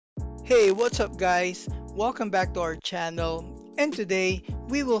Hey, what's up guys? Welcome back to our channel, and today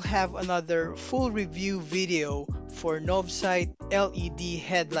we will have another full review video for Novsight LED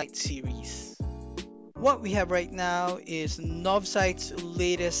headlight series. What we have right now is Novsight's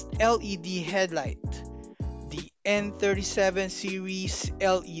latest LED headlight, the N37 series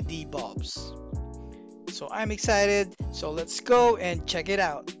LED bulbs. So I'm excited, so let's go and check it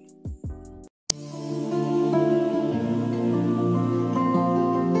out.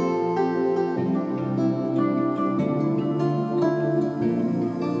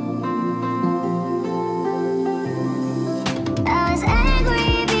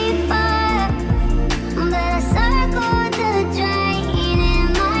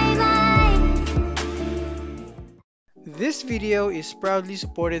 This video is proudly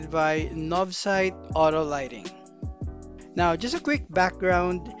supported by Novsight Auto Lighting. Now, just a quick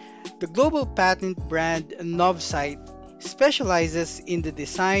background, the global patent brand Novsight specializes in the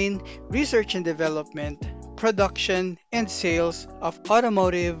design, research and development, production, and sales of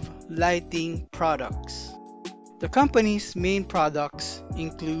automotive lighting products. The company's main products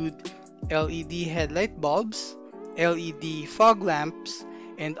include LED headlight bulbs, LED fog lamps,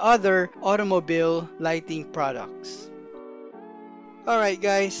 and other automobile lighting products. Alright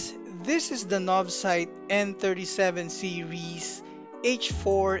guys, this is the Novsight N37 series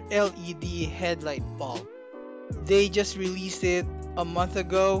H4 LED headlight bulb. They just released it a month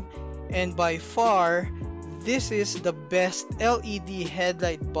ago, and by far, this is the best LED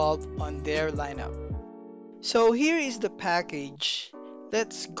headlight bulb on their lineup. So here is the package.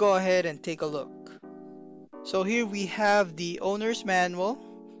 Let's go ahead and take a look. So here we have the owner's manual.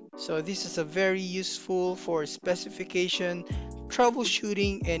 So this is a very useful for specification,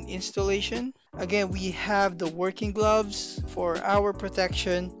 troubleshooting, and installation. Again, we have the working gloves for our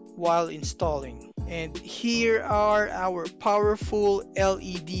protection while installing. And here are our powerful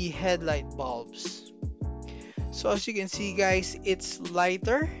LED headlight bulbs. So as you can see guys, it's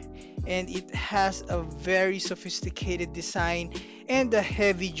lighter and it has a very sophisticated design and a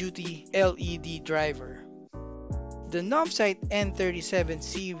heavy-duty LED driver. The Novsight N37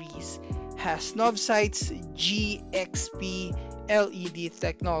 series has Novsight's GXP LED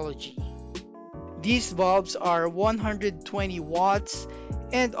technology. These bulbs are 120 watts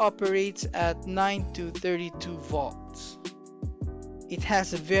and operates at 9 to 32 volts. It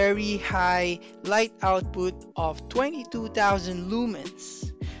has a very high light output of 22,000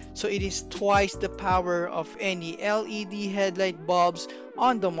 lumens. So it is twice the power of any LED headlight bulbs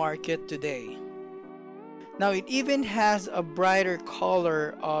on the market today. Now it even has a brighter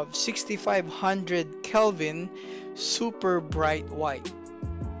color of 6500 Kelvin, super bright white.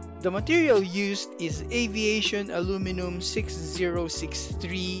 The material used is aviation aluminum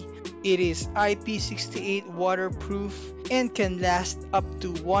 6063. It is IP68 waterproof and can last up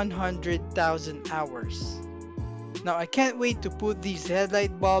to 100,000 hours. Now I can't wait to put these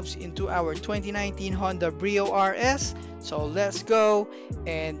headlight bulbs into our 2019 Honda Brio RS, so let's go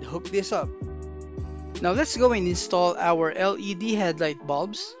and hook this up. Now let's go and install our LED headlight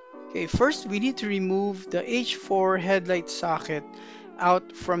bulbs. Okay, first we need to remove the H4 headlight socket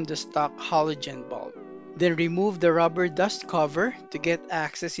out from the stock halogen bulb. Then remove the rubber dust cover to get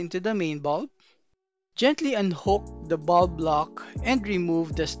access into the main bulb. Gently unhook the bulb lock and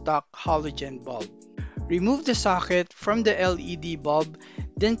remove the stock halogen bulb. Remove the socket from the LED bulb,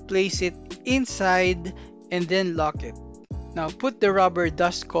 then place it inside and then lock it. Now put the rubber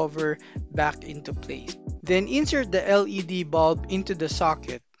dust cover back into place. Then insert the LED bulb into the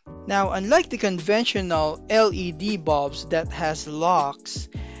socket. Now unlike the conventional LED bulbs that has locks,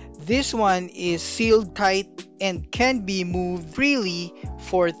 this one is sealed tight and can be moved freely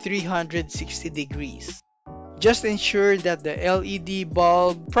for 360 degrees. Just ensure that the LED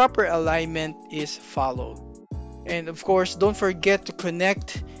bulb proper alignment is followed. And of course, don't forget to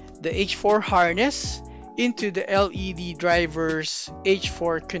connect the H4 harness into the LED driver's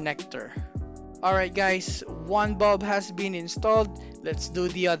H4 connector. Alright guys, one bulb has been installed, let's do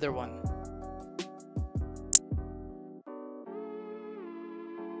the other one.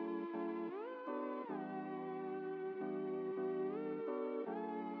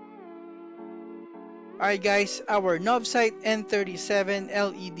 Alright guys, our Novsight N37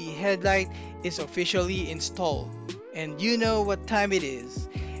 LED headlight is officially installed. And you know what time it is.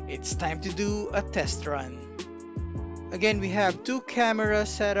 It's time to do a test run. Again, we have two cameras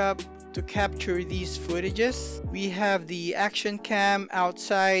set up to capture these footages. We have the action cam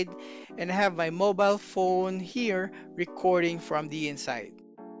outside and I have my mobile phone here recording from the inside.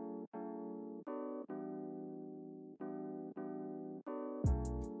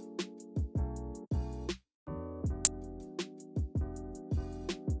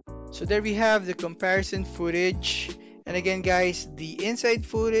 So there we have the comparison footage. And again guys, the inside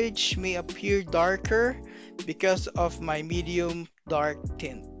footage may appear darker because of my medium dark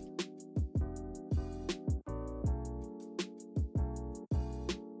tint.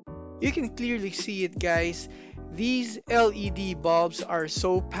 You can clearly see it guys. These LED bulbs are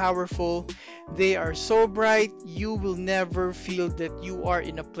so powerful. They are so bright, you will never feel that you are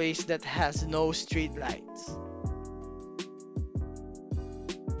in a place that has no street lights.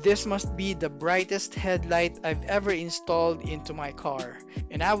 This must be the brightest headlight I've ever installed into my car.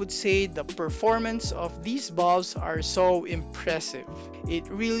 And I would say the performance of these bulbs are so impressive. It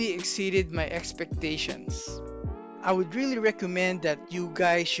really exceeded my expectations. I would really recommend that you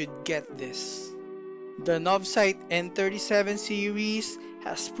guys should get this. The Novsight N37 series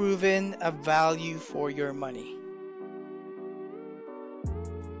has proven a value for your money.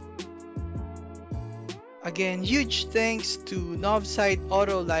 Again, huge thanks to Novsight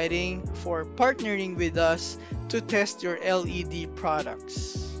Auto Lighting for partnering with us to test your LED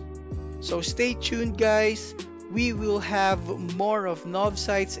products. So stay tuned guys, we will have more of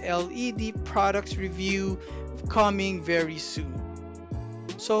Novsight's LED products review coming very soon.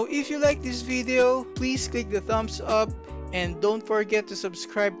 So if you like this video, please click the thumbs up and don't forget to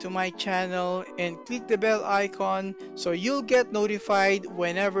subscribe to my channel and click the bell icon so you'll get notified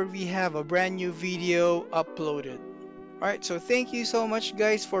whenever we have a brand new video uploaded. Alright, so thank you so much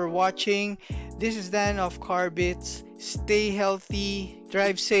guys for watching. This is Dan of Car Bits. Stay healthy,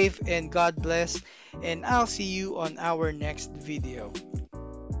 drive safe, and God bless. And I'll see you on our next video.